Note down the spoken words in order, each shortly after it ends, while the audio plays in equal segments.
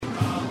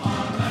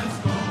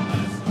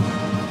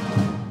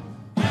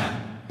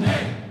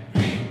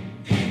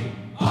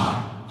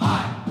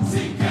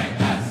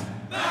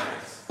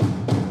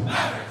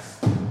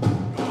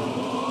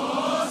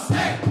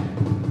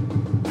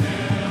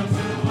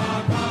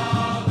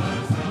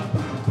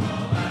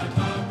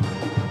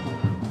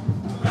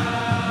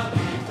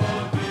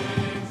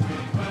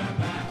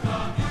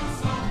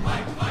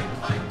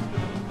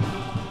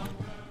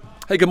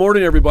Hey, good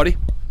morning, everybody.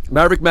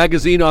 Maverick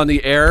Magazine on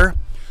the air.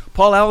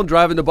 Paul Allan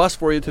driving the bus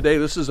for you today.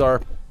 This is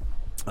our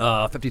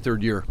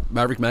 53rd year.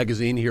 Maverick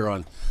Magazine here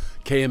on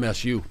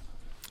KMSU.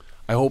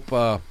 I hope,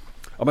 I'm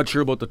not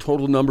sure about the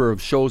total number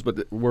of shows,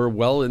 but we're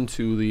well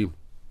into the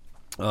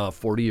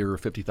 40 or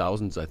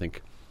 50,000s, I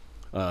think,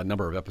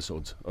 number of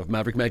episodes of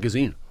Maverick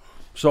Magazine.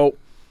 So,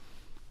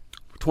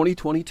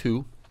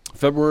 2022,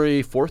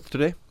 February 4th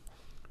today.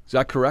 Is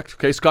that correct?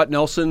 Okay, Scott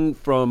Nelsen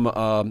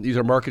from, he's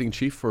our marketing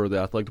chief for the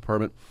athletic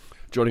department,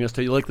 joining us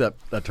today. You like that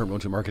term,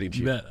 don't you, marketing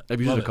chief? You bet.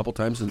 I've used it a couple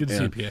times. Good to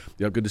see you, Pierre.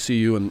 Yeah, good to see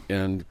you.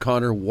 And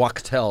Connor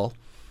Wachtel.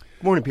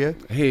 Good morning, Pierre.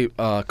 Hey,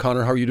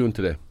 Connor, how are you doing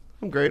today?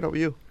 I'm great. How are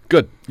you?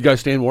 Good. You guys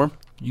staying warm?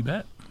 You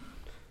bet.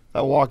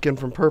 That walk in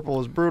from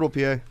Purple is brutal,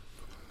 Pierre.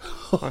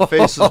 My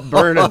face is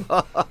burning.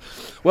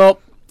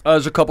 Well,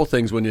 there's a couple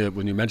things when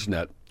you mention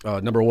that.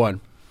 Number one,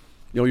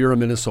 you're a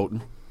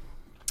Minnesotan.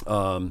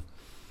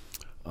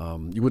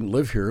 You wouldn't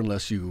live here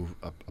unless you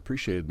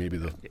appreciated maybe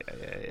the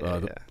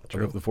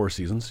Four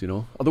Seasons.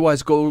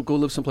 Otherwise, go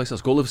live someplace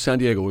else. Go live in San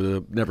Diego where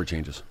it never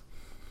changes.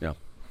 Yeah.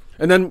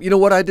 And then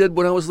what I did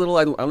when I was little.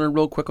 I learned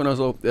real quick when I was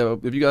little.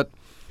 If you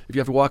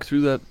have to walk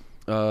through that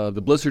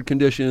the blizzard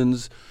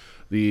conditions,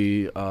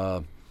 the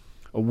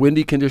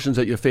windy conditions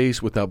that you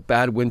face with a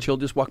bad wind chill,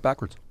 just walk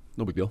backwards.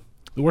 No big deal.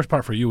 The worst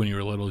part for you when you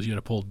were little is you had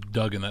to pull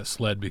Doug in that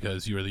sled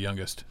because you were the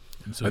youngest.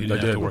 And so you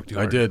didn't have to work too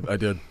hard. I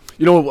did.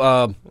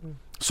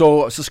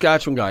 So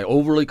Saskatchewan guy,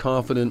 overly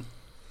confident,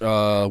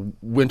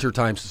 winter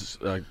times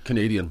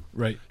Canadian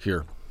right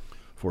here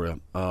for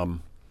you.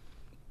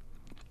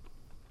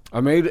 I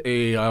made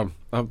a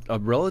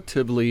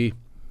relatively,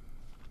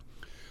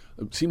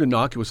 it seemed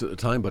innocuous at the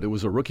time, but it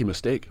was a rookie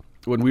mistake.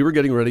 When we were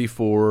getting ready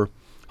for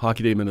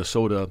Hockey Day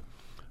Minnesota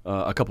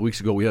a couple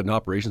weeks ago, we had an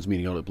operations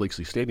meeting out at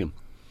Blakesley Stadium.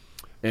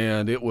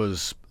 And it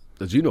was,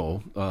 as you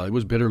know, it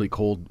was bitterly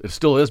cold. It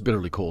still is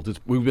bitterly cold.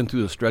 We've been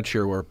through the stretch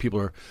here where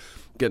people are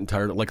getting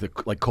tired of, like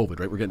COVID,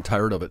 right? We're getting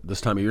tired of it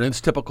this time of year. And it's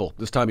typical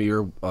this time of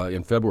year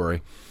in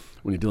February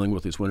when you're dealing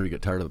with this winter, you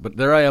get tired of it. But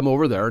there I am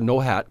over there,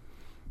 no hat,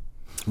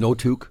 no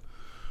toque.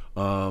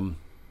 I'm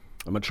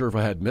not sure if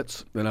I had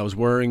mitts. And I was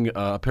wearing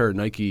a pair of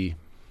Nike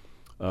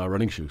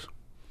running shoes.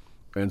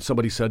 And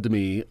somebody said to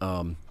me,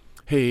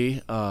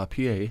 hey,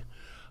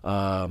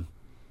 PA,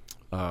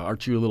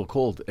 aren't you a little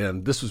cold?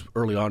 And this was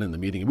early on in the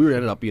meeting. We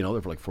ended up being out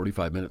there for like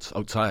 45 minutes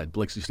outside.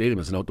 Blakesley Stadium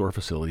is an outdoor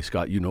facility.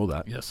 Scott, you know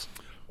that. Yes.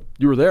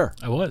 You were there.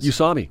 I was. You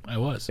saw me. I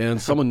was.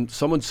 And someone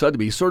said to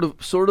me, sort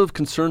of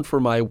concerned for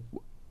my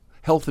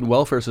health and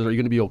welfare, said, are you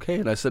going to be okay?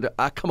 And I said,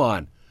 come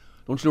on.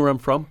 Don't you know where I'm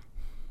from?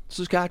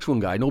 Saskatchewan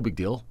guy, no big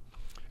deal.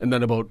 And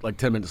then about like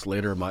 10 minutes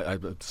later, I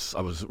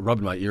was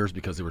rubbing my ears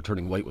because they were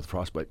turning white with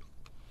frostbite.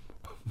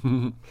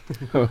 In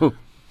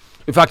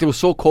fact, it was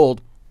so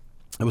cold.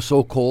 It was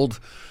so cold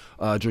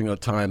during that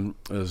time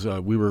as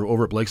we were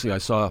over at Blakesley. I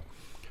saw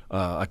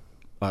a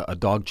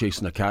dog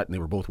chasing a cat, and they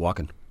were both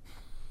walking.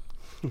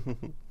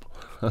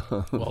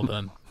 Well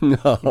done.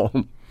 No.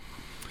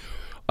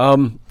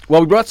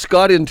 Well, we brought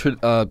Scott in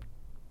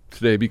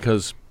today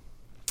because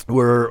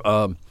we're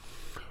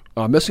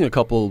missing a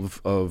couple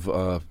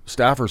of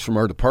staffers from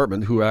our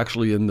department who are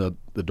actually in the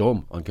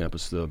Dome on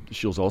campus, the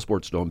Shields All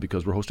Sports Dome,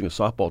 because we're hosting a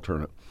softball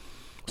tournament.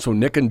 So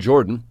Nick and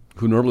Jordan,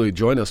 who normally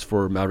join us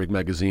for Maverick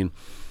Magazine,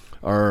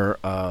 are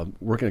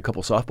working a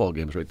couple softball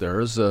games right there.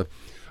 As our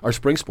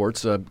spring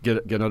sports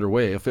get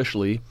underway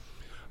officially,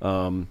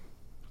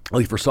 at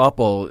least for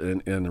softball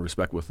in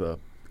respect with a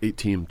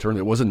 8-team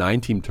tournament. It was a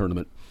 9-team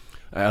tournament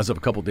as of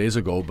a couple days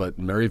ago, but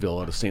Maryville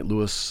out of St.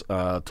 Louis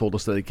told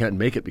us that they can't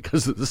make it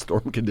because of the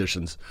storm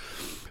conditions.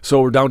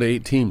 So we're down to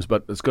 8 teams,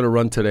 but it's going to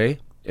run today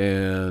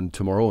and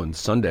tomorrow and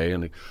Sunday,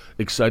 and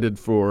excited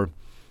for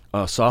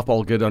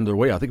softball get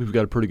underway. I think we've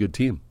got a pretty good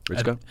team. Right,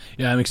 Scott?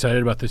 Yeah, I'm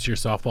excited about this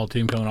year's softball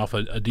team coming off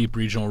a deep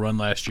regional run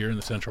last year in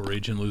the Central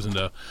Region, losing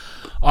to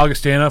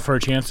Augustana for a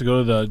chance to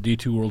go to the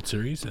D2 World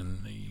Series,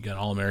 and you got an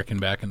All-American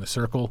back in the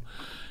circle.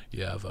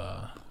 You have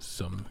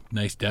some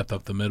nice depth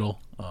up the middle,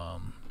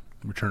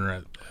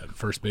 returner at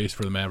first base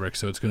for the Mavericks,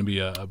 so it's going to be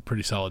a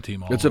pretty solid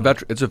team. It's a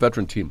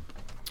veteran team.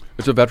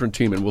 It's a veteran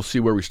team, and we'll see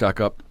where we stack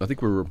up. I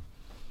think we're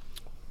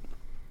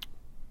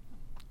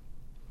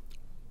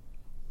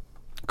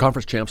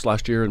conference champs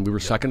last year, and we were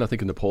second, I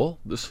think, in the poll.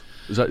 Is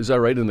that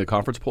right, in the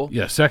conference poll?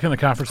 Yeah, second in the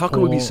conference poll. How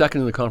can we be second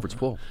in the conference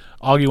poll?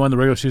 Augie won the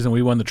regular season,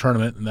 we won the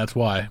tournament, and that's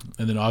why.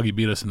 And then Augie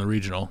beat us in the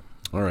regional.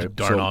 All right.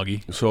 Darn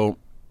Augie. So,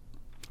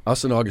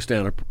 us and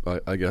Augustana,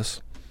 I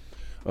guess.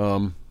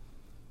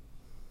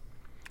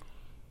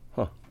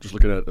 Just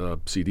looking at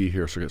CD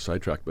here, so I get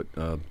sidetracked, but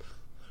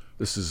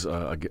this is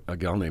a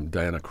gal named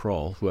Diana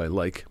Kroll, who I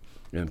like,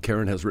 and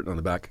Karen has written on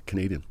the back,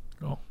 Canadian.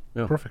 Oh,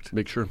 yeah, perfect.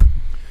 Make sure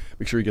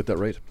you get that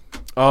right.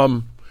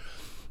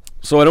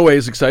 So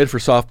anyways, excited for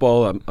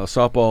softball.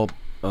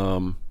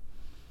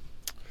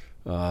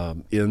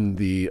 In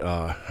the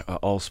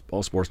all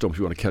sports dome. If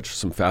you want to catch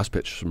some fast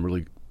pitch, some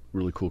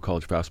really cool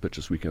college fast pitch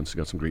this weekend. So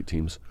got some great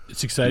teams.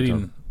 It's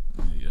exciting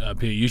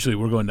Usually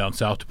we're going down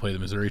south to play the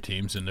Missouri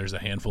teams, and there's a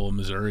handful of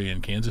Missouri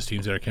and Kansas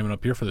teams that are coming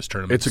up here for this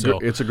tournament.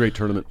 It's a great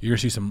tournament. You're going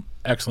to see some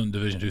excellent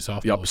Division II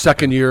softball. Yep.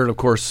 Second year, and of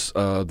course,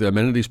 the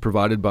amenities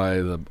provided by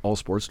the All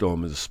Sports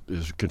Dome is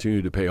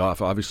continuing to pay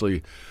off.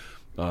 Obviously,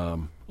 a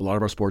lot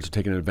of our sports are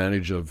taking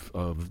advantage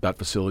of that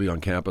facility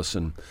on campus,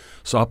 and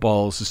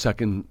softball is the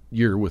second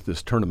year with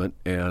this tournament,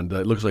 and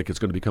it looks like it's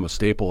going to become a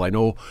staple. I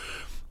know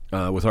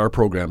with our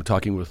program,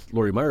 talking with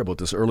Lori Meyer about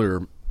this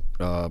earlier,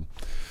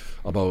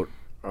 about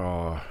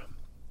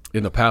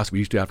in the past we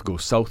used to have to go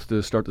south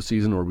to start the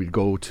season, or we'd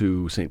go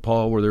to St.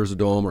 Paul where there's a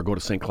dome, or go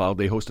to St. Cloud.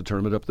 They host a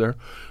tournament up there,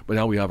 but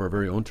now we have our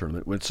very own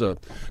tournament. It's a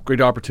great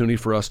opportunity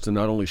for us to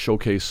not only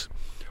showcase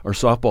our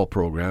softball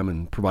program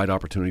and provide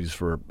opportunities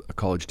for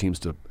college teams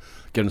to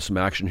get into some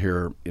action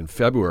here in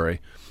February.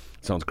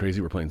 It sounds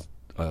crazy we're playing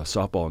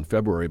softball in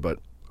February, but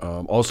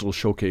also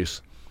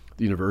showcase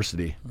the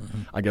university,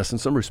 I guess, in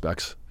some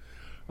respects.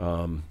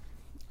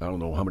 I don't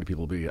know how many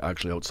people will be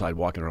actually outside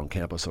walking around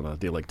campus on a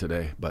day like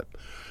today, but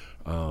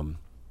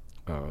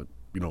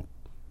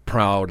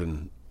proud,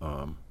 and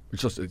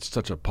it's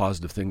such a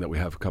positive thing that we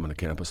have coming to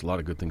campus. A lot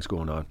of good things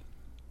going on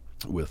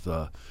with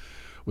a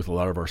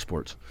lot of our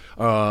sports.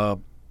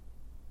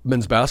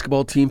 Men's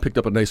basketball team picked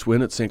up a nice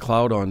win at St.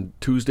 Cloud on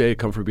Tuesday,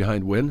 come from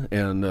behind win,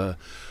 and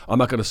I'm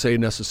not going to say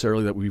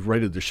necessarily that we've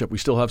righted the ship. We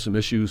still have some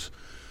issues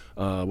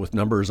with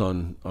numbers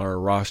on our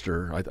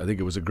roster. I think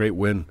it was a great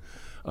win,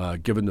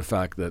 given the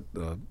fact that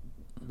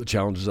the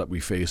challenges that we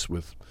face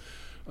with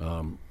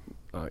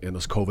in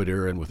this COVID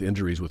era and with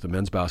injuries with the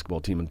men's basketball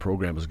team and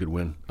program is a good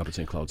win up at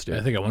St. Cloud State.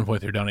 I think at one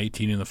point they were down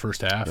 18 in the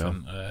first half,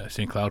 and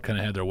St. Cloud kind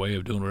of had their way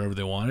of doing whatever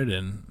they wanted,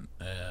 and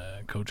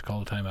coach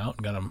called a timeout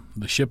and got them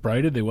the ship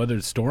righted. They weathered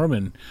the storm,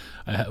 and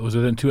it was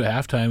within 2 at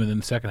halftime, and then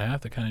the second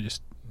half they kind of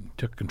just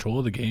took control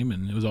of the game,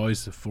 and it was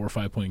always a 4 or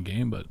 5 point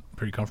game, but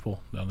pretty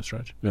comfortable down the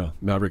stretch. Yeah,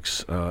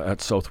 Mavericks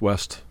at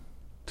Southwest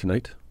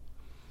tonight,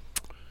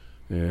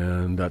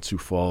 and at Sioux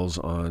Falls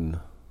on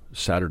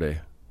Saturday.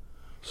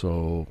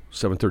 So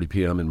 7:30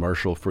 p.m. in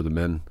Marshall for the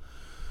men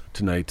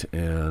tonight,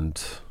 and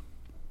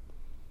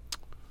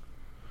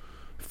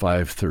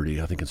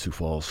 5:30 I think in Sioux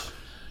Falls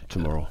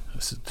tomorrow.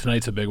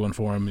 Tonight's a big one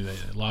for them. They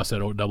lost that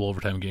double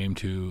overtime game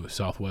to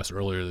Southwest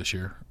earlier this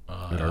year.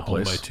 At our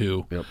place. By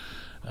 2. Yep.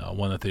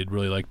 One that they'd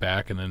really like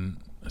back, and then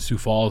Sioux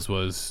Falls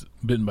was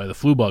bitten by the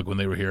flu bug when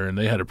they were here, and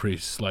they had a pretty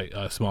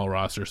small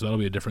roster, so that'll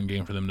be a different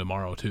game for them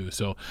tomorrow too.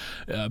 So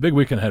big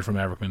weekend ahead for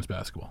Maverick men's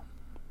basketball.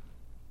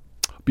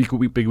 Big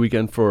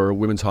weekend for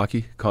women's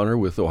hockey, Connor,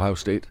 with Ohio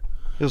State.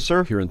 Yes,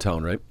 sir. Here in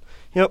town, right?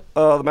 Yep.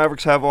 The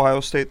Mavericks have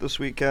Ohio State this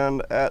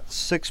weekend at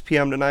 6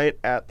 p.m. tonight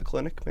at the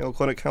clinic, Mayo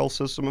Clinic Health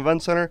System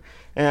Event Center,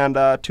 and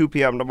 2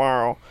 p.m.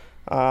 tomorrow.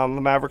 The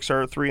Mavericks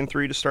are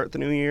 3-3 to start the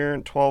new year,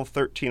 and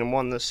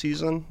 12-13-1 this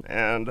season,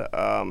 and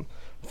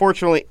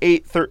fortunately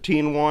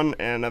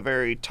 8-13-1 in a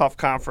very tough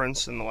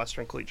conference in the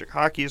Western Collegiate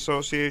Hockey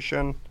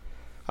Association.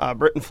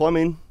 Britton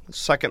Fleming, the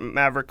second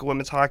Maverick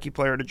women's hockey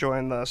player to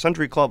join the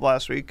Century Club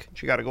last week.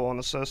 She got a goal and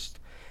assist.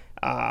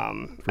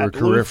 For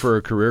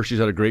her career, she's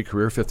had a great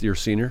career, fifth-year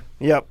senior.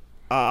 Yep.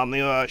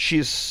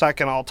 She's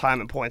second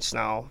all-time in points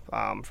now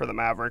for the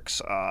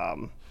Mavericks.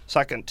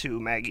 Second to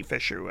Maggie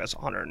Fisher, who has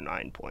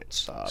 109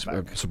 points.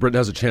 So Britton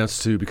has a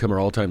chance to become our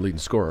all-time leading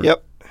scorer.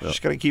 Yep. She's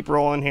going to keep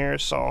rolling here,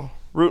 so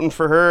rooting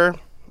for her.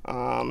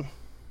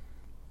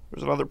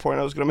 There's another point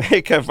I was going to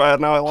make.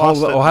 Now I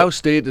lost it. Ohio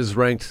State is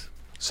ranked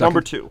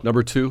second.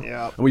 Number two.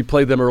 Yeah. And we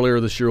played them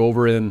earlier this year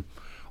over in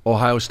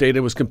Ohio State.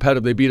 It was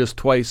competitive. They beat us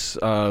twice.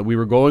 We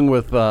were going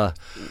with our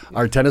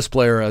tennis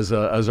player as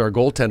our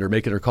goaltender,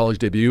 making her college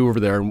debut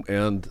over there.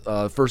 And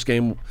first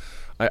game,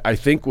 I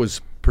think, was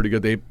pretty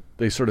good.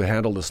 They sort of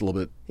handled us a little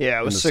bit.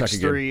 Yeah, it was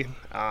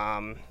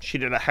 6-3. She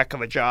did a heck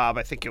of a job.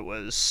 I think it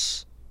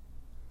was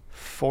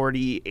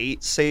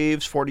 48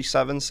 saves,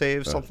 47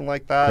 saves, something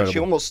like that. Incredible. She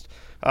almost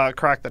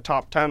cracked the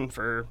top 10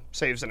 for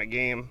saves in a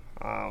game.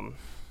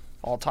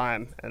 All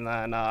time, and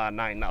then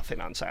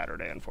 9-0 on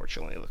Saturday.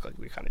 Unfortunately, it looked like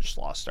we kind of just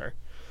lost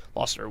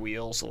our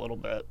wheels a little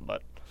bit.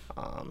 But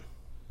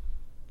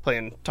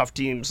playing tough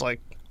teams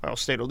like Ohio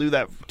State will do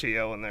that to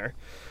you when they're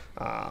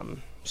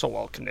so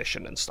well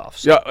conditioned and stuff.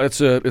 So. Yeah, it's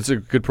a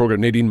good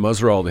program. Nadine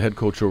Muzerall, the head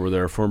coach over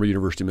there, former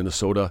University of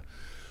Minnesota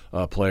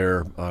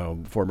player,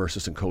 former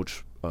assistant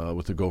coach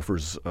with the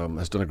Gophers,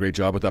 has done a great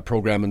job with that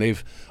program. And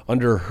they've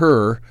under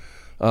her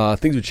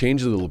things have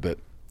changed a little bit.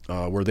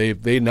 Where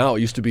they now,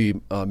 it used to be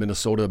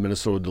Minnesota,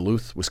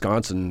 Duluth,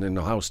 Wisconsin, and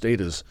Ohio State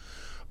has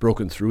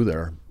broken through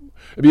there.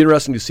 It'd be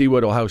interesting to see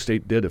what Ohio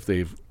State did if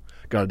they've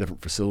got a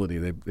different facility.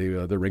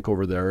 Their rink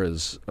over there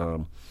is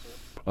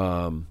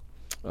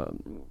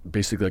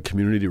basically a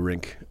community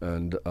rink,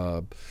 and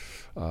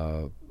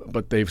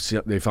but they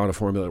found a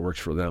formula that works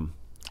for them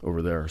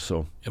over there.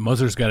 So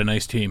Muzzer's got a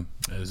nice team,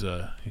 as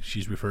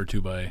she's referred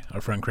to by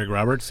our friend Craig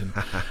Roberts, and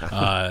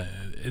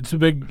it's a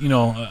big,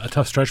 a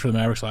tough stretch for the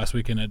Mavericks last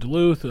weekend at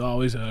Duluth.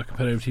 Always a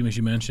competitive team, as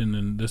you mentioned,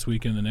 and this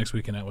weekend, the next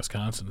weekend at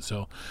Wisconsin.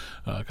 So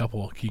a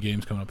couple of key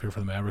games coming up here for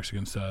the Mavericks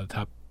against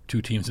top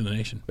two teams in the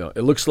nation. Yeah,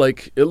 it looks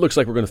like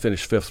we're going to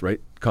finish fifth,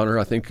 right, Connor?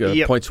 I think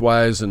Yep. points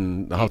wise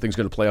and how things are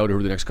going to play out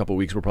over the next couple of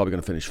weeks, we're probably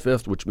going to finish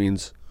fifth, which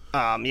means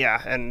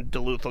and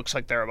Duluth looks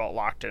like they're about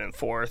locked in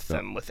fourth,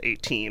 and with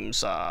 8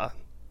 teams, 5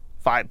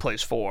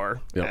 plays 4,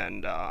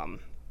 and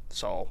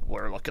so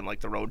we're looking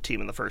like the road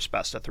team in the first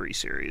best of 3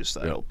 series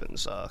that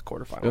opens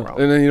quarterfinal round.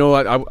 And then, you know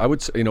what, I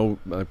would say, you know,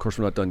 of course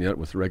we're not done yet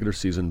with the regular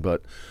season,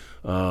 but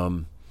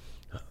I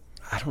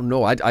don't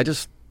know. I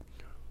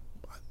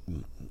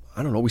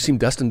don't know. We seem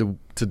destined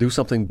to do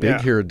something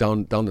big here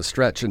down the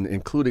stretch, and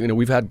including, you know,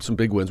 we've had some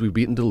big wins. We've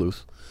beaten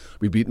Duluth.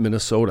 We've beaten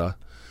Minnesota.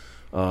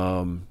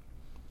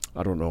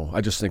 I don't know.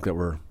 I just think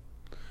that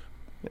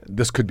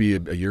this could be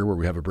a year where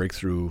we have a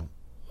breakthrough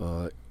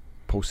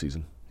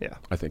postseason. Yeah,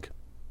 I think.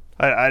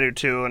 I do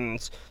too, and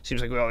it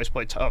seems like we always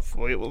play tough.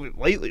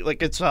 Lately,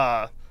 like it's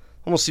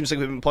almost seems like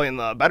we've been playing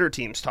the better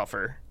teams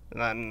tougher,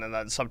 and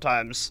then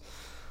sometimes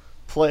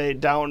play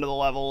down to the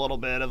level a little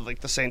bit of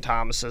like the St.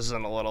 Thomas's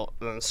and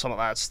some of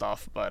that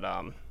stuff. But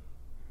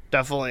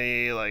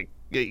definitely, like,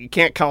 you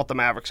can't count the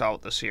Mavericks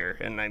out this year,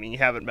 and I mean you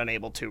haven't been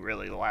able to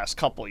really the last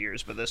couple of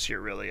years, but this year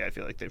really I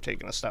feel like they've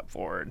taken a step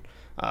forward.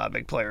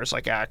 Big players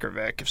like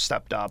Akervik have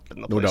stepped up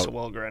in the place of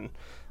Wilgren,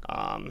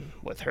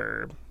 with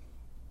her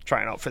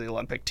trying out for the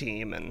Olympic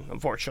team and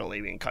unfortunately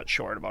being cut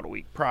short about a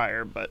week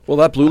prior. But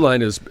that blue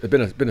line has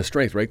been a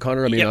strength, right,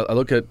 Connor? I mean, I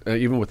look at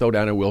even without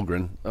Anna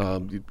Wilgren,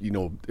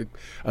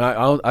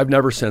 I've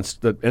never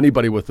sensed that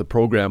anybody with the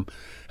program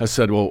has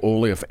said, well,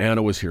 only if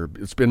Anna was here.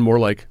 It's been more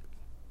like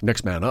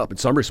next man up in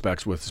some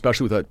respects,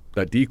 especially with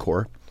that D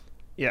core.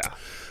 Yeah.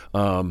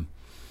 You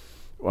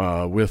do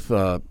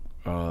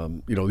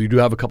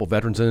have a couple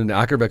veterans in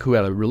Akervik who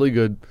had a really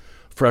good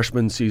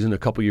freshman season a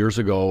couple years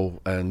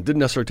ago and didn't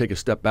necessarily take a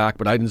step back,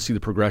 but I didn't see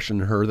the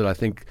progression in her that I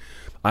think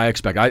I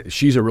expect.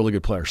 She's a really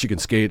good player. She can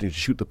skate and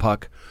shoot the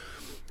puck.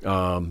 She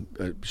can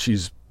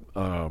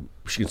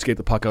skate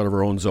the puck out of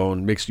her own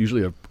zone, makes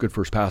usually a good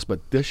first pass, but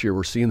this year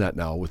we're seeing that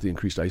now with the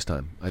increased ice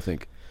time, I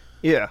think.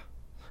 Yeah.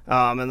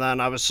 And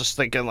then I was just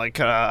thinking, like,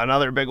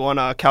 another big one,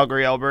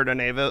 Calgary, Alberta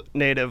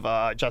native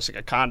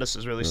Jessica Condis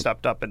has really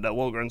stepped up into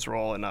Wilgren's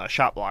role in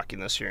shot blocking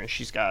this year, and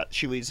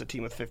she leads the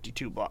team with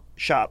 52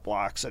 shot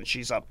blocks, and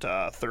she's up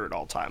to third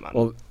all time on.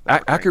 Well,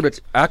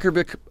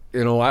 Akervik,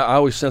 you know, I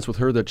always sense with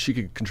her that she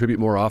could contribute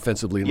more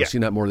offensively, and we've seen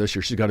that more this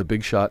year. She's got a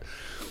big shot.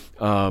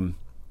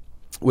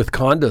 With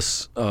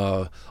Condis,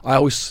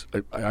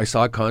 I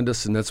saw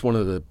Condis, and that's one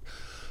of the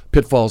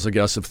pitfalls, I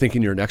guess, of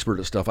thinking you're an expert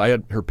at stuff. I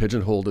had her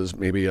pigeonholed as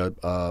maybe a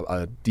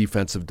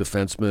defensive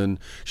defenseman.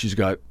 She's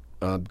got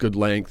good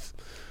length,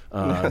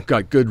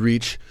 got good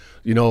reach,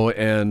 you know,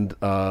 and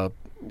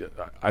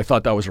I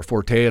thought that was her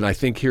forte. And I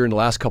think here in the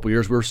last couple of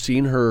years, we're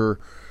seeing her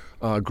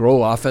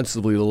grow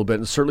offensively a little bit,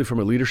 and certainly from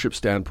a leadership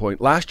standpoint.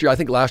 Last year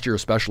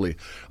especially,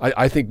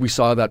 I think we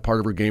saw that part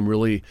of her game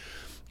really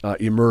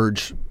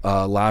emerge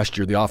last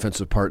year, the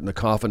offensive part and the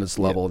confidence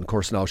level. And of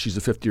course now she's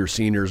a fifth-year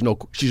senior.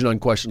 She's an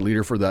unquestioned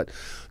leader for that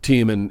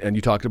team. And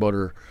you talked about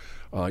her,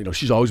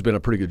 she's always been a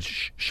pretty good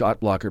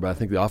shot blocker, but I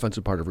think the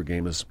offensive part of her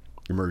game has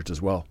emerged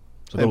as well.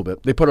 A little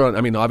bit. They put her on.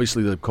 I mean,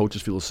 obviously the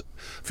coaches feel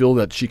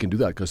that she can do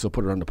that because they'll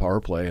put her on the power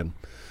play. And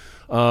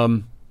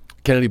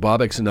Kennedy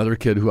Bobek's another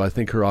kid who I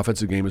think her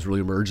offensive game has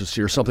really emerged this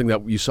year. Something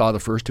that you saw the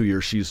first 2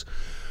 years. She's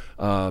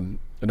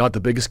not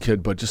the biggest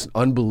kid, but just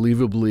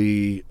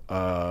unbelievably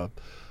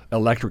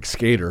electric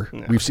skater.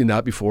 Yeah. We've seen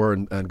that before,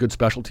 and good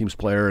special teams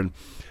player.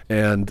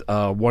 And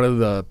one of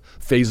the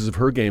phases of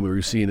her game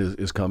we've seen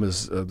is come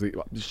as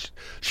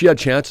she had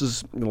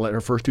chances in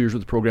her first 2 years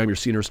with the program. You're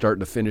seeing her starting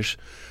to finish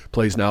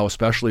plays now,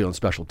 especially on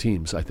special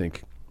teams, I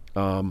think.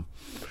 And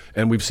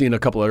we've seen a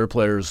couple other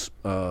players.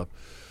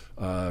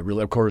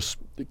 Really, of course,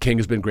 King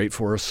has been great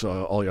for us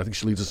all year. I think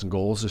she leads us in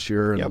goals this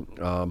year.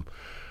 And,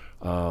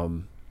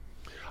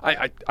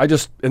 I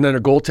just, and then her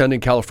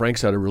goaltending, Calla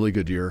Franks had a really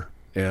good year.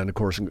 And of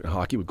course, in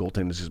hockey with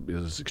goaltending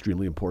is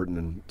extremely important.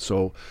 And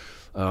so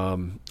I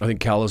think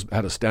Calla's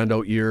had a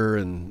standout year,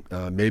 and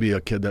maybe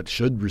a kid that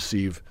should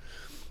receive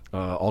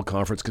all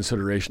conference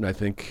consideration, I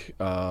think.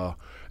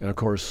 And of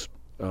course,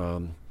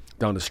 down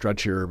the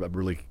stretch here, a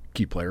really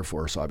key player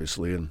for us,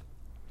 obviously. And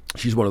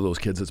she's one of those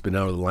kids that's been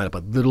out of the lineup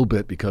a little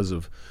bit because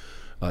of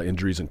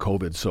injuries and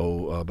COVID.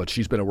 So, but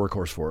she's been a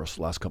workhorse for us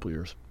the last couple of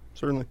years.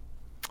 Certainly.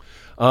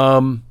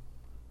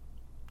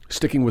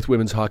 Sticking with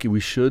women's hockey,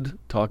 we should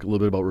talk a little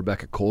bit about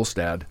Rebecca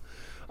Kolstad.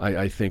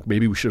 I think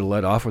maybe we should have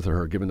led off with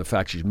her, given the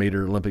fact she's made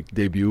her Olympic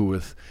debut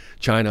with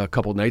China a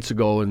couple nights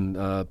ago,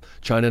 and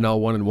China now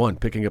 1-1,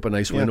 picking up a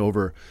nice win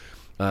over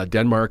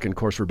Denmark. And of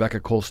course, Rebecca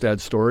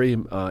Kolstad's story,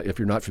 if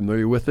you're not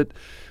familiar with it,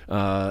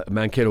 a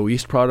Mankato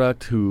East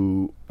product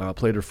who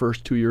played her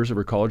first 2 years of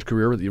her college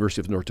career at the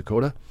University of North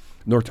Dakota.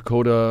 North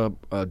Dakota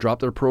dropped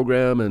their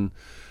program, and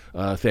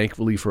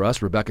thankfully for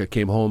us, Rebecca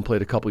came home,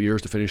 played a couple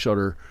years to finish out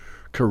her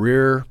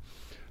career.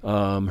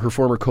 Her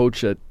former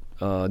coach at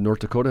North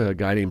Dakota, a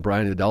guy named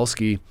Brian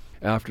Nadalski,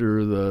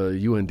 after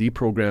the UND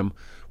program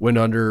went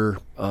under,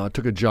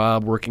 took a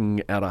job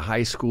working at a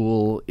high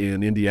school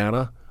in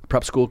Indiana, a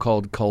prep school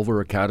called Culver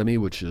Academy,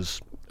 which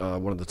is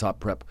one of the top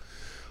prep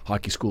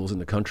hockey schools in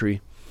the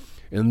country.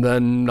 And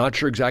then not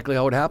sure exactly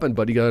how it happened,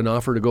 but he got an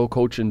offer to go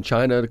coach in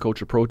China, to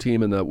coach a pro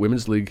team in the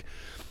women's league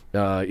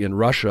in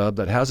Russia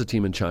that has a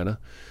team in China.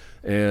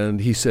 And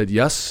he said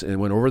yes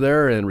and went over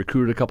there and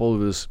recruited a couple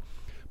of his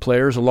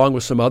players along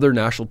with some other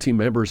national team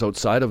members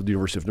outside of the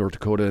University of North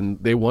Dakota. And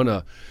they won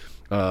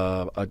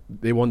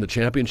they won the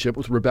championship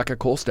with Rebecca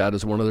Kolstad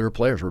as one of their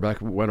players.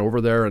 Rebecca went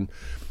over there and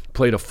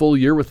played a full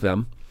year with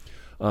them.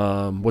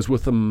 Was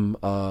with them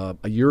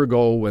a year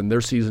ago when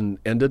their season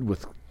ended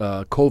with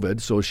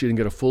COVID, so she didn't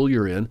get a full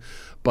year in.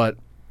 But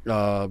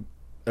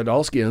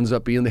Adolski ends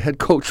up being the head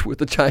coach with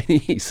the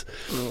Chinese,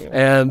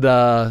 and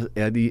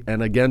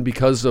again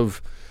because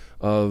of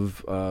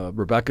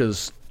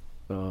Rebecca's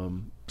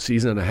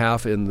season and a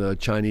half in the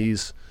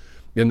Chinese,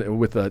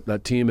 with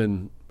that team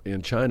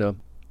in China,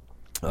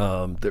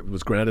 that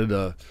was granted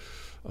a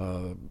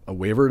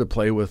waiver to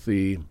play with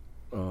the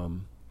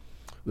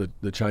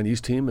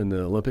Chinese team in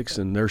the Olympics,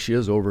 and there she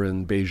is over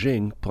in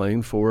Beijing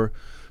playing for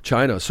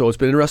China. So it's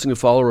been interesting to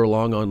follow her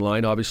along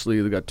online.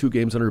 Obviously, they've got 2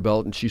 games under her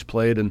belt, and she's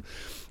played. And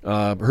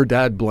her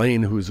dad,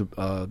 Blaine, who's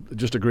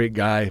just a great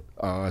guy,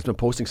 has been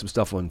posting some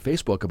stuff on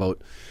Facebook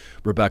about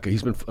Rebecca.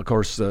 He's been, of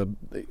course,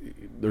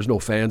 there's no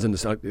fans in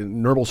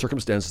normal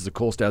circumstances. The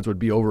Kolstads would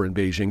be over in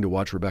Beijing to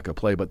watch Rebecca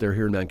play, but they're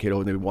here in Mankato,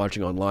 and they've been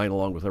watching online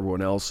along with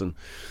everyone else. And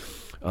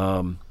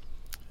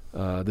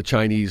the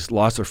Chinese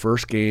lost their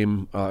first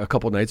game a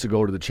couple nights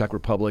ago to the Czech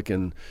Republic,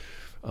 and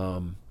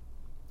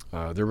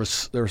there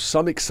was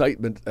some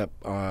excitement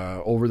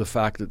over the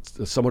fact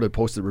that someone had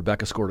posted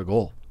Rebecca scored a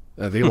goal.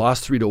 They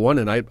lost 3-1,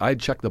 and I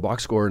checked the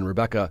box score, and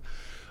Rebecca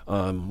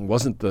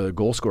wasn't the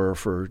goal scorer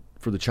for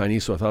the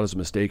Chinese, so I thought it was a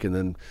mistake. And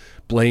then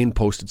Blaine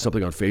posted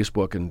something on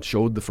Facebook and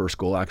showed the first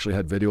goal. Actually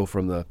had video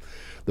from the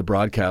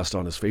broadcast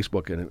on his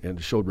Facebook,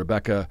 and showed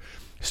Rebecca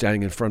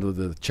standing in front of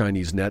the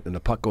Chinese net and a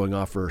puck going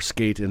off her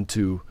skate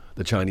into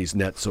the Chinese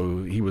net.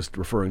 So he was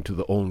referring to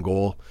the own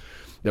goal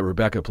that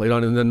Rebecca played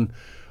on. And then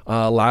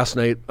last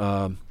night,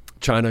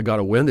 China got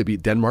a win. They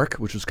beat Denmark,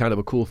 which was kind of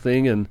a cool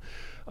thing. And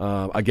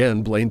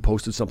again, Blaine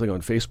posted something on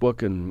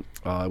Facebook, and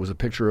it was a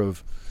picture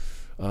of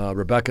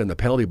Rebecca in the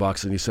penalty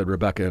box, and he said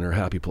Rebecca in her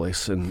happy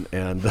place, and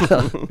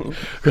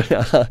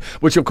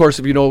which of course,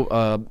 if you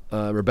know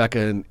Rebecca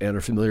and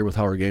are familiar with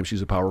how her game,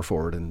 she's a power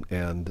forward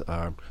and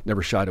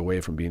never shied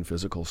away from being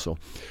physical. So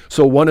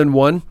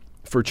 1-1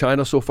 for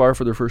China so far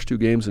for their first 2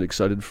 games, and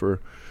excited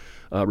for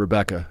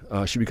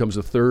Rebecca. She becomes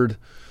the 3rd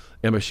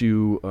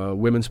MSU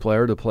women's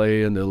player to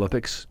play in the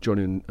Olympics,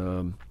 joining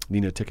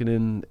Nina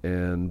Tikkanen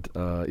and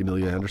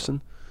Emilia Anderson,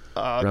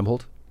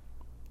 Remholt.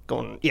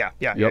 Yep,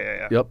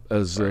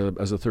 as a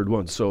 3rd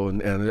one. So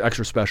and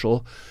extra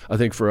special, I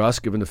think, for us,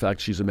 given the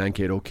fact she's a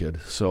Mankato kid.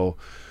 So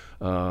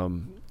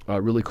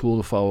really cool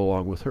to follow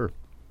along with her,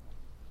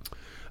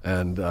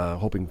 and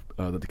hoping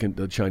that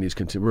the Chinese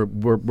continue.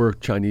 We're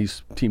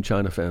Chinese Team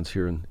China fans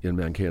here in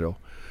Mankato,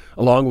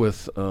 along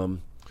with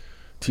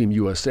Team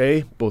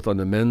USA, both on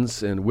the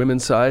men's and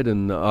women's side,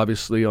 and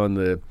obviously on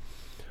the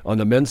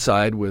men's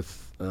side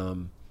with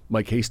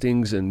Mike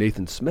Hastings and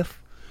Nathan Smith.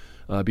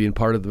 Being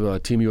part of the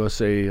Team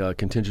USA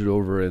contingent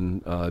over in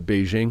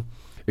Beijing.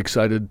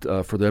 Excited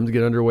for them to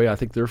get underway. I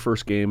think their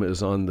first game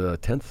is on the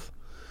 10th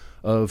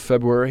of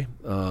February.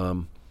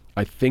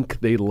 I think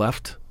they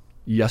left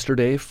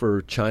yesterday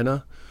for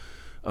China.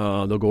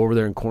 They'll go over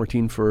there and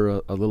quarantine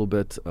for a little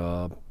bit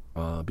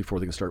before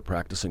they can start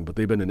practicing. But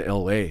they've been in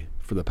LA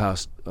for the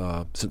past,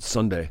 since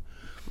Sunday,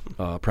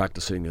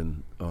 practicing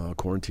and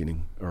quarantining,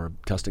 or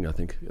testing, I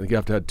think. I think you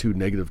have to have 2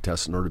 negative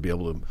tests in order to be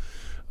able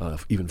to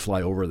even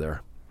fly over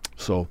there.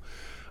 So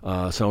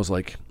sounds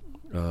like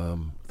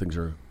things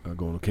are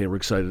going okay. We're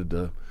excited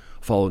to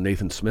follow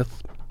Nathan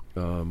Smith,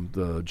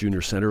 the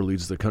junior center,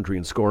 leads the country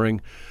in scoring.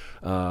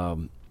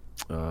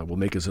 Will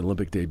make his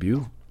Olympic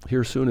debut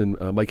here soon.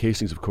 And Mike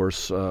Hastings, of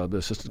course, the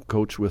assistant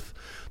coach with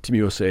Team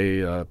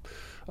USA,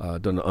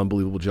 done an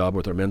unbelievable job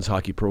with our men's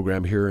hockey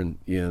program here in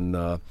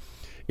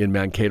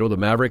Mankato. The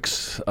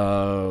Mavericks,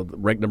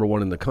 ranked number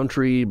 1 in the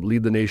country,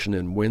 lead the nation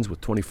in wins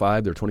with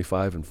 25. They're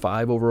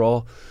 25-5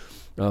 overall.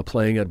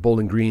 Playing at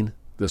Bowling Green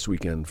this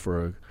weekend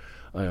for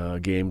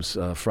games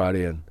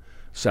Friday and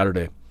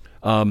Saturday.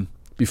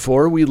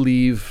 Before we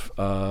leave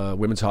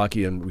women's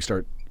hockey and we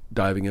start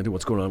diving into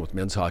what's going on with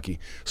men's hockey,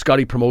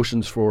 Scotty,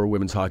 promotions for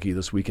women's hockey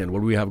this weekend.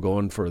 What do we have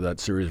going for that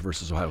series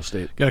versus Ohio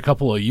State? Got a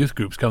couple of youth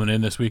groups coming in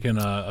this weekend.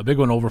 A big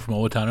one over from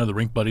Owatonna. The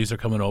Rink Buddies are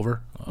coming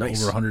over.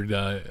 Nice. Over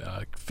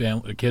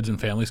 100 kids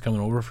and families coming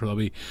over. It'll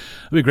be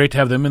great to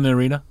have them in the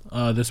arena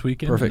this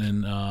weekend. Perfect.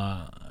 And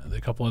a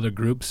couple other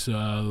groups.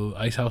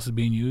 Ice House is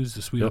being used.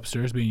 The suite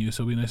upstairs being used.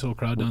 So it'll be a nice little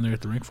crowd down there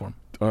at the rink for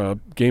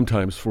them. Game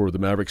times for the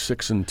Mavericks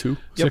 6 and 2.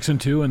 6 and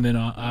 2, and then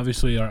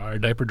obviously our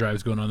diaper drive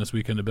is going on this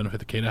weekend to benefit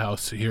the Cada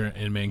House here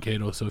in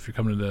Mankato. So if you're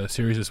coming to the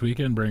series this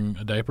weekend, bring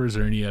diapers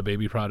or any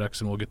baby products,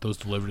 and we'll get those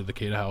delivered to the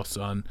Cada House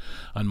on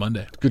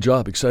Monday. Good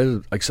job.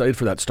 Excited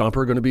for that.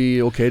 Stomper going to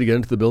be okay to get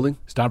into the building?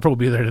 Stomper will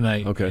be there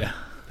tonight. Okay. Yeah.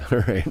 All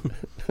right.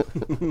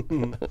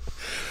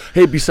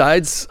 Hey,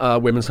 besides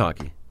women's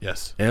hockey,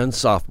 yes, and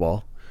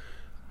softball,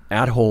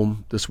 at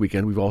home this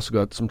weekend. We've also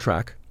got some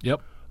track.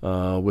 Yep.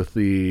 With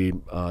the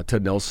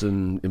Ted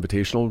Nelsen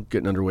Invitational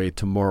getting underway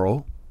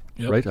tomorrow,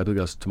 right? I think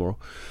that's tomorrow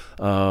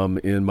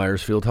in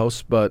Myers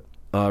Fieldhouse. But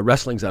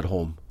wrestling's at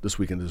home this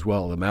weekend as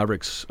well. The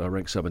Mavericks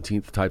ranked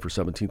 17th, tied for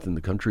 17th in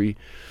the country,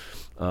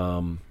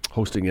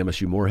 hosting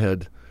MSU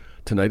Moorhead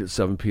tonight at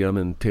 7 p.m.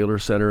 in Taylor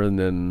Center, and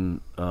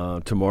then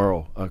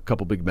tomorrow a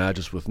couple big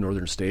matches with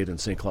Northern State and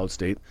St. Cloud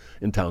State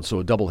in town. So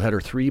a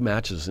doubleheader, 3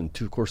 matches in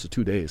course of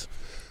 2 days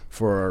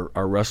for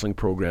our wrestling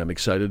program.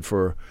 Excited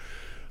for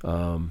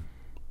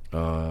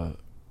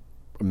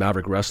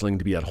Maverick Wrestling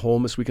to be at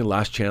home this weekend.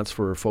 Last chance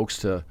for folks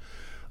to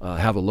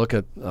have a look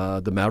at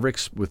the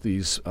Mavericks with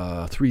these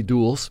 3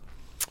 duels,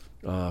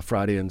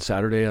 Friday and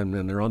Saturday, and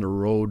then they're on the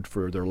road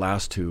for their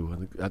last 2. I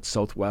think at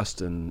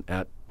Southwest and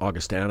at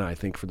Augustana, I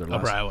think, for their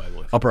last... Upper Iowa, I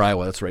believe. Upper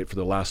Iowa, that's right, for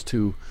the last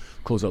 2,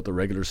 close out the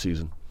regular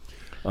season.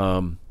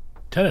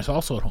 Tennis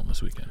also at home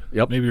this weekend.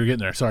 Yep. Maybe you're getting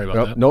there. Sorry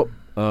about that. Nope.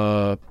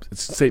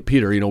 It's St.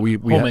 Peter. We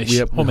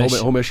have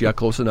home-ish. Yeah,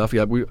 close enough.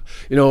 Yeah,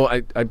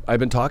 I've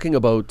been talking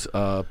about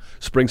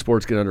spring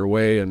sports getting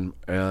underway and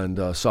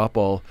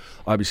softball.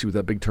 Obviously, with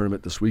that big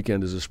tournament this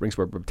weekend is a spring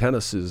sport, but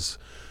tennis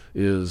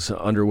is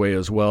underway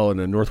as well, and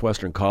a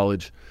Northwestern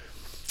College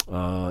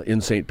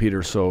in St.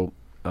 Peter. So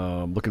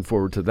looking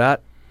forward to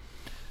that.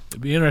 It'd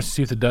be interesting to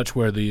see if the Dutch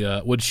wear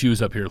the wood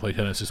shoes up here to play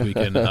tennis this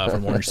weekend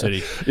from Orange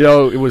City.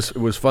 It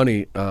was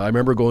funny. I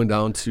remember going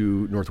down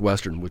to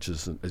Northwestern, which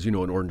is, as you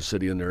know, in Orange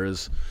City, and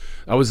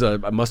I must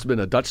have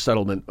been a Dutch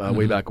settlement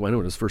way back when it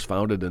was first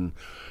founded, and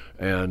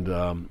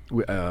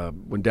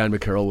when Dan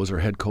McCarroll was our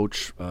head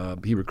coach,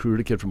 he recruited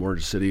a kid from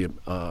Orange City,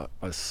 a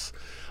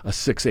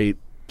 6'8",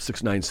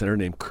 6'9" center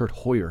named Kurt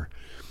Hoyer,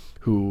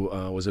 who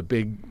was a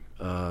big,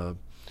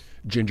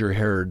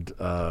 ginger-haired,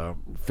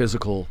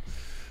 physical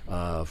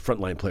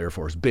frontline player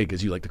for us, big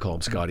as you like to call him,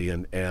 Scotty,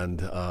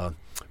 and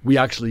we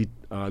actually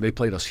they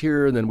played us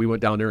here, and then we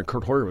went down there, and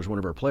Kurt Hoyer was one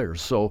of our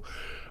players. So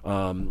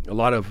a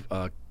lot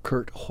of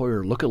Kurt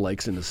Hoyer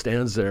lookalikes in the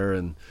stands there,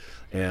 and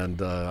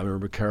I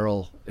remember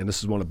McCarroll, and this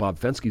is one of Bob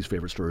Fenske's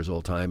favorite stories of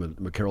all time, and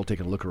McCarroll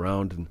taking a look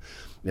around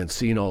and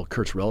seeing all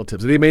Kurt's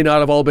relatives. They may not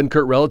have all been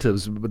Kurt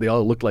relatives, but they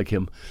all looked like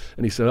him.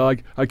 And he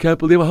said, I can't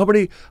believe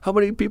how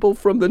many people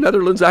from the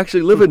Netherlands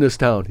actually live in this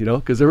town,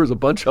 because there was a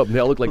bunch of them. They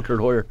all looked like Kurt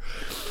Hoyer.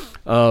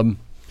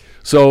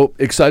 So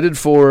excited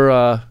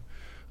for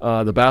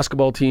the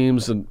basketball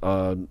teams and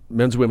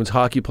men's and women's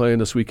hockey playing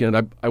this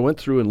weekend. I went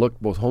through and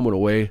looked both home and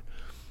away.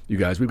 You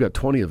guys, we've got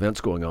 20 events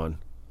going on.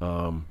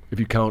 If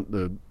you count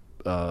the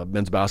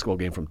men's basketball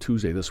game from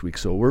Tuesday this week,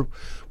 so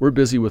we're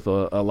busy with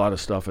a lot of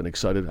stuff and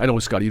excited. I know,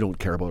 Scotty, you don't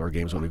care about our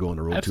games when we go on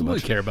the road too much.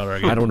 Absolutely care about our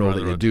games. I don't know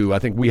that you do. I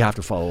think we have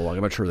to follow along.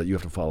 I'm not sure that you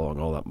have to follow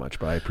along all that much,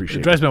 but I appreciate it.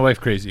 It drives my wife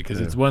crazy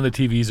because it's one of the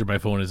TVs or my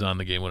phone is on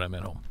the game when I'm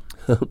at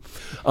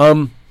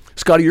home.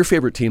 Scotty, your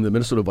favorite team, the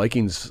Minnesota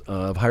Vikings,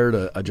 have hired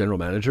a general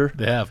manager.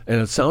 They have.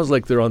 And it sounds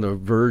like they're on the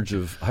verge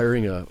of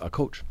hiring a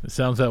coach. It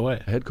sounds that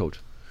way. A head coach.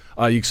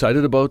 Are you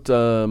excited about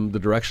the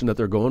direction that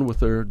they're going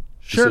with their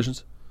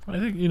decisions? I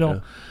think,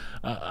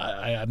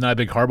 I'm not a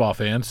big Harbaugh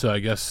fan, so I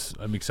guess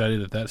I'm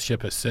excited that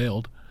ship has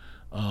sailed.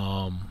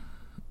 I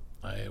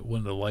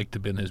wouldn't have liked to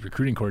have been his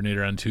recruiting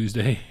coordinator on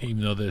Tuesday,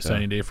 even though the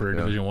signing day for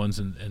Division I's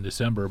in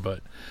December.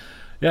 But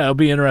yeah, it'll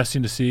be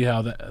interesting to see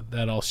how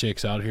that all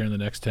shakes out here in the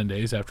next 10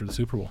 days after the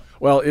Super Bowl.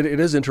 Well, it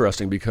is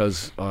interesting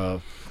because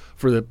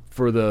for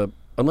the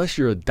unless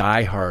you're a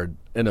diehard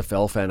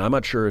NFL fan, I'm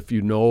not sure if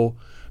you know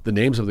the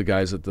names of the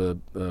guys that the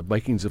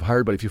Vikings have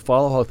hired, but if you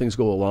follow how things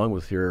go along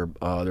with here,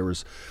 there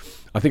was,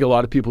 I think, a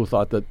lot of people who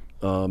thought that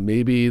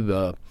maybe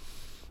the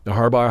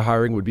Harbaugh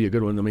hiring would be a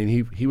good one. I mean,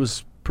 he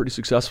was pretty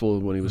successful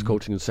when he was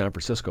coaching in San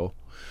Francisco,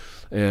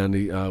 and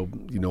he,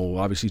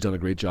 obviously he's done a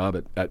great job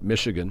at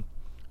Michigan.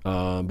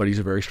 But he's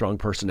a very strong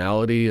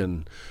personality,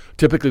 and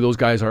typically those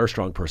guys are a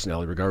strong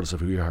personality regardless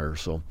of who you hire.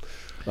 So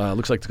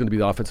looks like it's going to be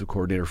the offensive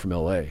coordinator from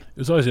L.A. It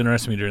was always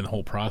interesting to me during the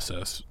whole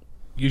process.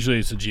 Usually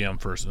it's the GM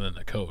first and then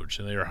the coach,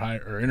 and they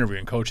are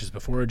interviewing coaches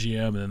before a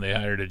GM, and then they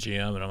hired a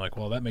GM, and I'm like,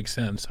 well, that makes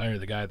sense. Hire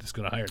the guy that's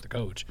going to hire the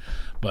coach.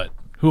 But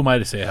who am I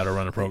to say how to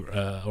run a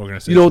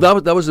organization?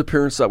 That was the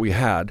appearance that we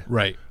had.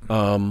 Right.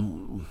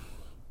 Moving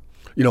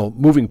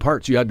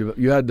parts. You had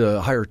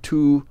to hire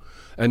 2.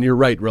 And you're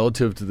right,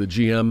 relative to the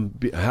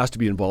GM, has to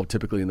be involved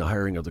typically in the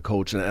hiring of the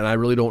coach. And I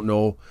really don't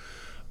know.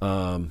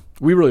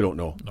 We really don't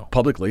know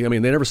publicly. I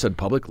mean, they never said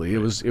publicly.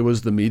 Right. It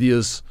was the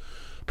media's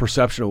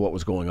perception of what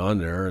was going on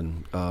there.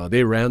 And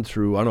they ran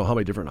through, I don't know how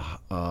many different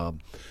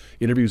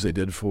interviews they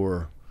did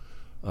for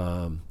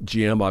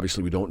GM.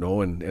 Obviously, we don't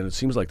know. And it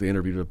seems like they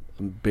interviewed,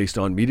 based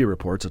on media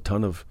reports, a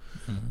ton of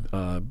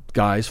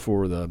guys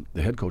for the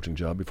head coaching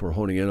job before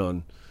honing in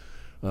on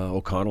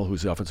O'Connell,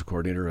 who's the offensive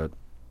coordinator at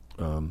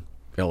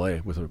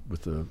L.A. with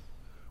the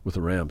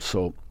Rams.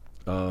 So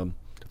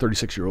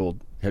 36-year-old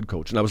head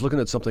coach. And I was looking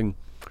at something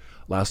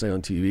last night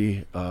on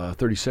TV.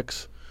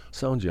 36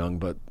 sounds young,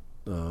 but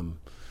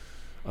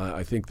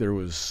I think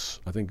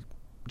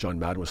John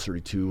Madden was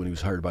 32 when he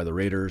was hired by the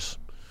Raiders,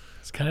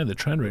 It's kind of the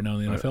trend right now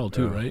in the NFL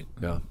too, right?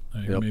 Yeah.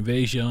 I Yep. mean,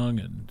 Vay's young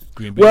and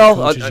Green Bay Well,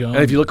 coach is young.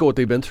 and if you look at what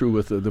they've been through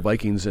with the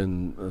Vikings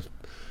and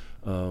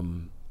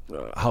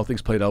how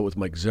things played out with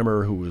Mike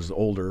Zimmer, who was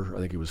older, I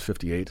think he was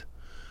 58.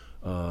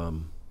 I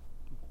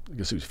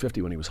guess he was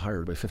 50 when he was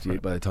hired, by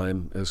 58 by the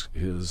time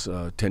his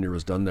tenure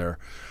was done there.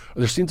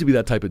 There seemed to be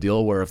that type of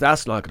deal where if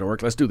that's not going to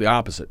work, let's do the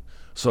opposite.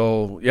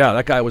 So, yeah,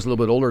 that guy was a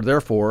little bit older.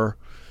 Therefore,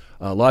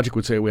 logic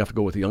would say we have to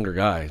go with the younger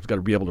guy. He's got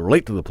to be able to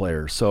relate to the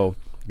players. So,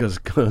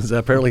 because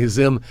apparently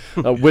Zim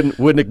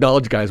wouldn't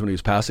acknowledge guys when he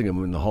was passing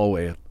him in the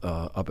hallway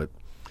up at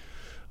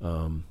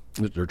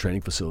their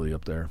training facility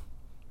up there.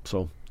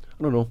 So,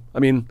 I don't know. I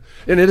mean,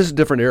 and it is a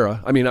different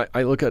era. I mean,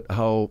 I look at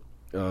how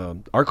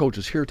our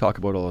coaches here talk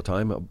about all the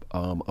time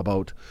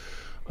about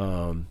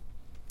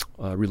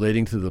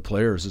relating to the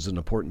players is an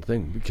important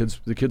thing.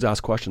 The kids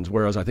ask questions,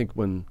 whereas I think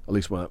when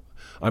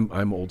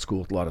I'm old school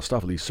with a lot of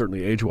stuff, at least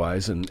certainly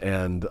age-wise,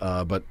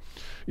 but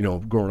you know,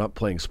 growing up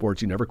playing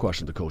sports, you never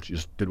questioned the coach; you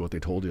just did what they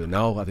told you. And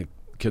now I think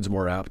kids are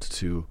more apt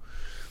to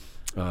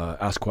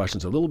ask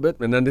questions a little bit.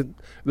 And then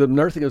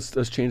another thing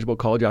that's changed about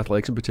college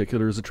athletics in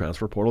particular is the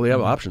transfer portal. They have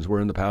options, where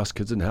in the past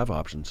kids didn't have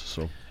options.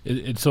 So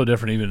it's so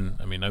different. Even,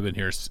 I mean, I've been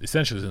here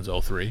essentially since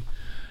 03.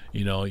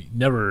 You know,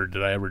 never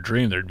did I ever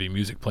dream there'd be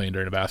music playing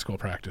during a basketball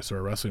practice or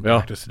a wrestling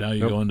practice. Now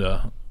you go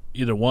into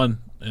either one,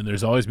 and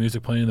there's always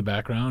music playing in the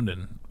background,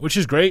 and which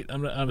is great.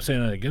 I'm saying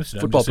that against it.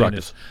 Football I'm just saying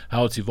practice. it's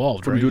how it's evolved.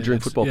 What do right? we do during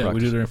football practice? Yeah, we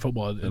do during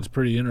football. It's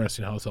pretty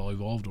interesting how it's all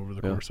evolved over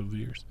the course of the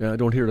years. Yeah, I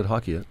don't hear it at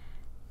hockey yet.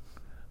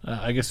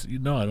 I guess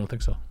no, I don't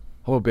think so.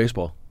 How about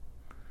baseball?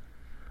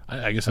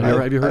 I guess Have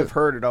you heard I've it?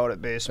 heard it out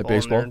at baseball. At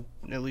baseball?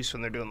 And at least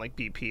when they're doing like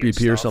BP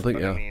BP or stuff, something,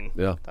 but yeah. I mean,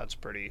 Yeah. that's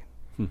pretty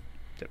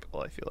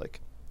typical, I feel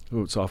like.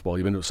 Ooh, softball.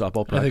 You been to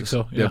softball practice? I think so.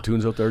 You Yeah. have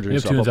tunes out there We during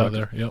have softball tunes out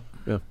practice? there. Yep.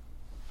 Yeah.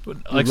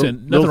 But like I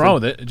said, Little nothing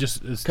wrong thing. with it. It just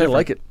it's Kinda different.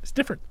 like it. It's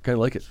different. Kind of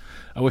like it.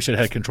 I wish I'd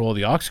had control of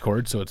the aux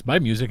cord, so it's my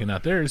music and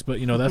not theirs.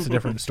 But you know, that's a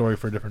different story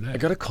for a different day. I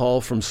got a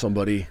call from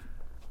somebody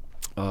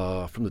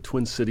from the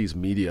Twin Cities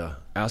media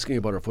asking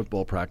about our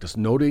football practice,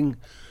 noting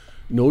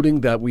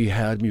that we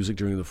had music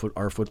during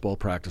our football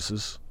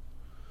practices,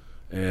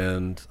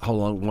 and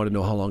wanted to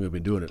know how long we've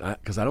been doing it.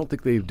 Because I don't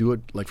think they do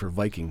it like for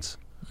Vikings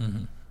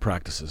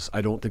practices.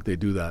 I don't think they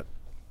do that,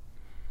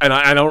 and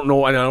I don't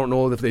know. And I don't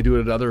know if they do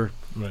it at other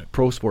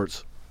pro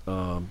sports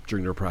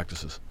during their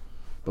practices,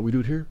 but we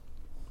do it here.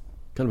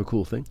 Kind of a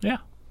cool thing. Yeah.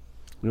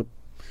 Yep.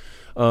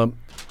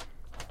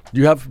 Do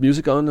you have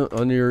music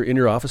in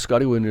your office,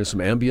 Scotty, when there's some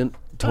ambient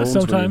tones?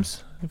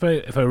 Sometimes, if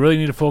I really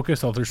need to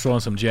focus, I'll just throw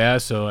on some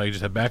jazz, so I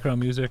just have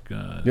background music. You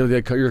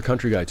know, you're a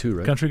country guy too,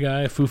 right? Country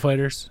guy, Foo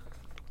Fighters.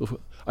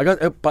 I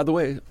got. By the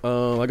way,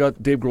 I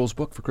got Dave Grohl's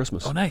book for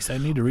Christmas. Oh, nice! I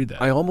need to read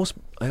that. I almost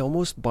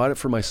bought it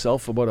for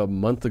myself about a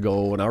month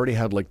ago, and I already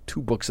had like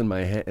 2 books in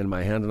my hand,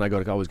 and I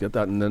got to always get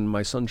that. And then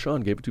my son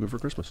Sean gave it to me for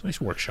Christmas.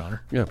 Nice work,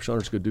 Shauner. Yeah,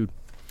 Shauner's a good dude.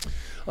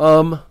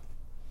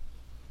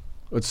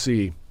 Let's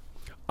see.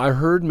 I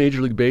heard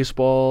Major League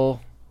Baseball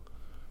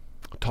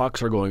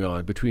talks are going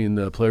on between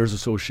the Players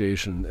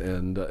Association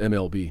and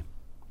MLB.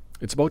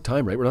 It's about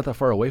time, right? We're not that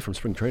far away from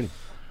spring training.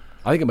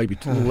 I think it might be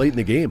too late in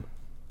the game.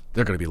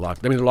 They're going to be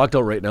locked. I mean, they're locked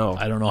out right now.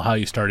 I don't know how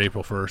you start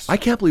April 1st. I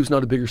can't believe it's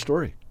not a bigger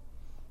story.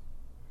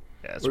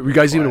 Yeah, it's Are you pretty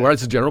guys even quiet. aware?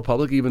 Is the general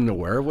public even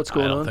aware of what's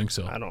going on? I don't think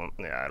so. I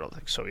don't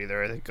think so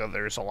either. I think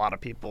there's a lot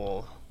of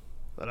people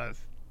that I've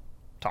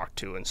talked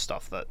to and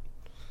stuff that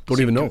Don't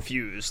seem even know.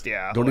 confused.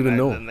 Yeah, Don't even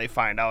know. And they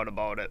find out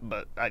about it,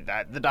 but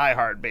the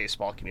diehard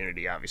baseball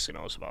community obviously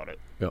knows about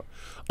it. Yeah.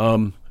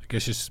 I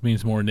guess it just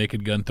means more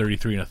Naked Gun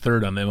 33 and a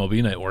third on the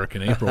MLB network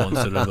in April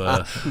instead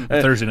of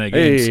Thursday night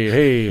games.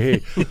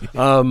 Hey.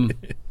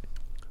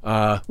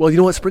 Well, you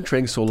know what? Spring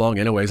training's so long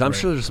anyways. I'm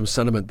sure there's some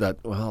sentiment that,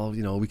 well,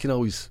 you know, we can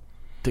always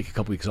take a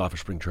couple weeks off of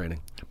spring training.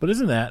 But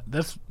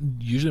that's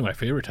usually my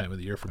favorite time of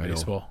the year for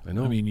baseball. I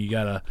know. I mean, you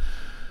gotta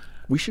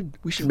We should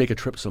make a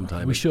trip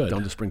sometime. We should.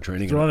 Down to spring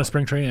training. throw on a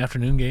spring training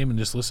afternoon game and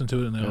just listen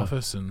to it in the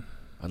office. And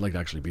I'd like to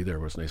actually be there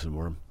where it's nice and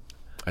warm,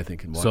 I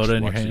think. And watch, soda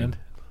in your watch the- hand.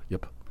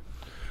 Yep.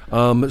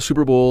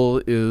 Super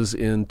Bowl is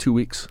in 2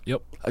 weeks.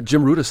 Yep.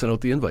 Jim Ruda sent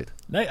out the invite.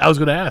 I was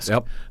going to ask.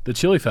 Yep. The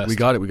Chili Fest. We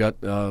got it.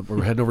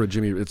 We're heading over to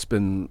Jimmy. It's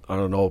been, I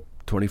don't know,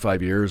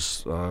 25 years,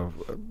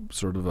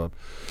 sort of a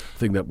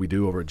thing that we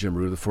do over at Jim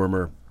Ruda, the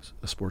former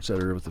sports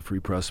editor with the Free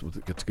Press,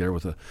 get together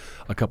with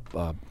a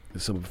couple,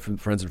 some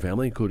friends and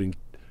family, including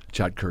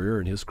Chad Courier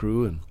and his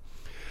crew. And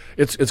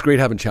it's great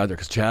having Chad there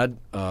because Chad,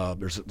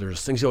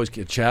 there's things he always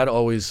get. Chad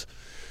always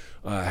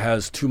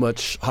has too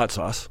much hot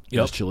sauce in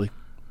his chili.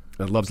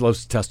 Loves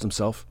to test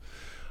himself.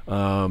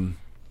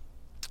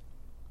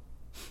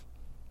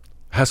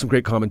 Has some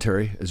great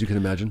commentary, as you can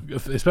imagine.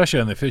 Especially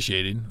on the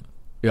officiating.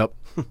 Yep.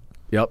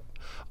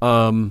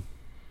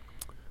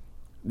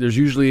 There's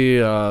usually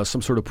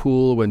some sort of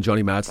pool when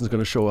Johnny Madsen's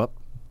going to show up,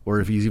 or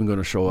if he's even going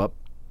to show up.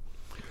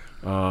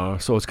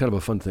 So it's kind of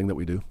a fun thing that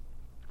we do.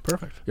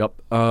 Perfect. Yep.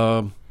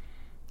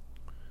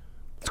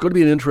 It's going to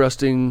be an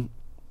interesting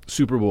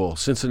Super Bowl,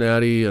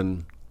 Cincinnati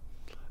and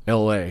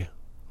L.A.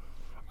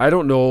 I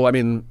don't know. I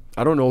mean,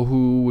 I don't know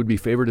who would be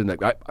favored in that.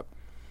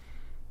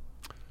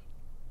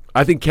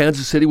 I think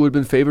Kansas City would have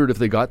been favored if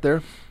they got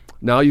there.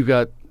 Now you've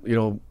got,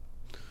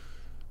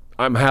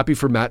 I'm happy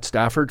for Matt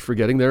Stafford for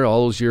getting there.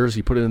 All those years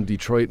he put in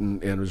Detroit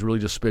and was really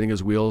just spinning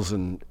his wheels.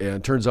 And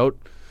it turns out,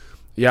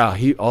 he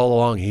all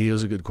along he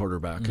is a good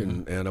quarterback.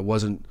 And it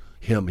wasn't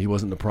him. He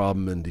wasn't the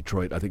problem in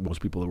Detroit. I think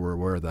most people were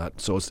aware of that.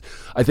 So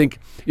I think,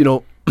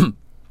 I'm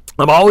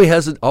always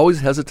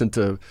hesitant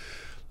to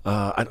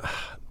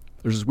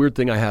there's this weird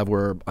thing I have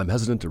where I'm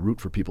hesitant to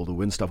root for people to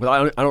win stuff.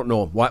 But I don't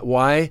know.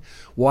 Why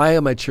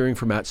am I cheering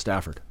for Matt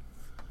Stafford?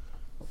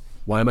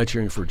 Why am I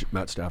cheering for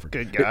Matt Stafford?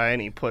 Good guy,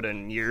 and he put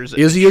in years.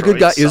 Is he a good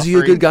guy? Is he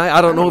a good guy?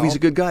 I don't know if he's a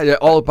good guy.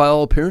 By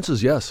all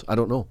appearances, yes. I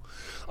don't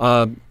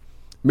know.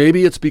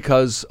 Maybe it's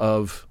because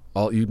of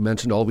you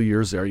mentioned all the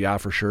years there. Yeah,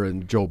 for sure.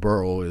 And Joe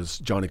Burrow is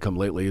Johnny come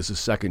lately. Is his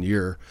second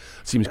year.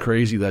 Seems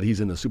crazy that he's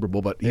in the Super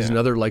Bowl, but he's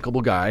another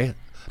likable guy.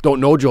 Don't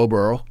know Joe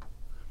Burrow.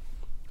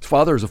 His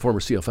father is a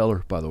former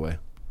CFLer, by the way.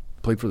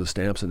 Played for the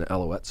Stamps and the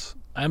Alouettes.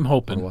 I'm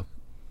hoping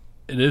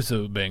it is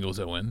the Bengals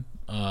that win.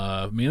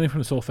 Mainly from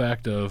the sole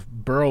fact of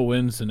Burrow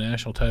wins the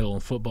national title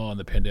in football and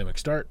the pandemic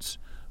starts,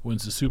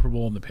 wins the Super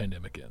Bowl and the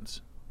pandemic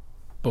ends.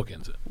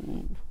 Bookends it.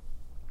 Ooh.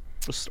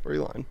 The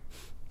storyline.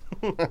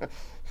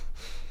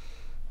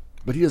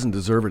 But he doesn't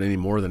deserve it any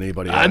more than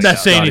anybody else. I'm not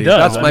saying he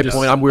does. That's my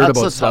point. I'm weird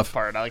about That's the stuff. tough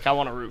part. I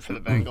want to root for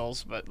the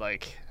Bengals, but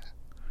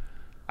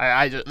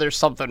I there's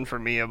something for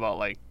me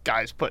about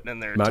guys putting in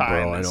their Matt time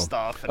Burrow, and I know.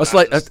 stuff.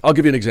 And I'll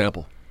give you an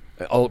example.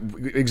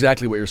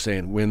 Exactly what you're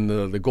saying. When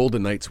the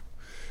Golden Knights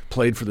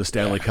played for the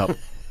Stanley Cup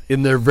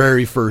in their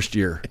very first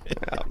year,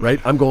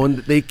 right? I'm going,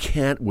 they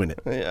can't win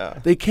it. Yeah.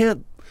 They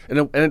can't.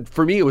 And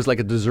for me, it was like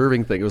a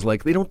deserving thing. It was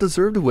like, they don't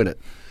deserve to win it.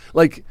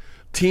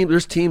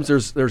 There's teams,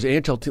 there's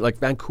AHL teams like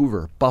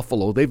Vancouver,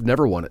 Buffalo, they've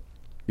never won it,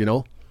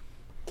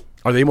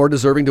 Are they more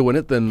deserving to win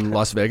it than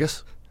Las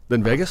Vegas?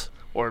 Than Vegas?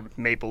 Or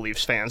Maple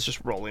Leafs fans just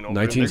rolling over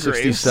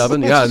 1967?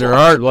 in their Yeah, there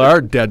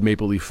are dead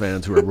Maple Leaf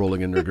fans who are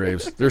rolling in their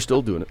graves. They're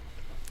still doing it.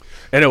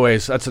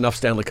 Anyways, that's enough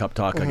Stanley Cup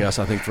talk, I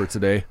think, for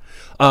today.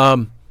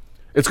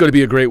 It's going to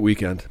be a great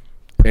weekend,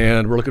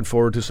 and we're looking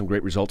forward to some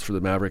great results for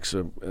the Mavericks.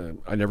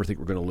 I never think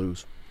we're going to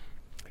lose.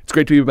 It's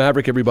great to be a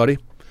Maverick, everybody.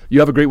 You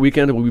have a great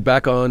weekend, and we'll be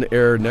back on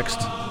air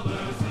next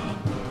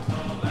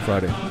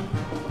Friday.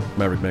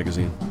 Maverick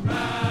Magazine.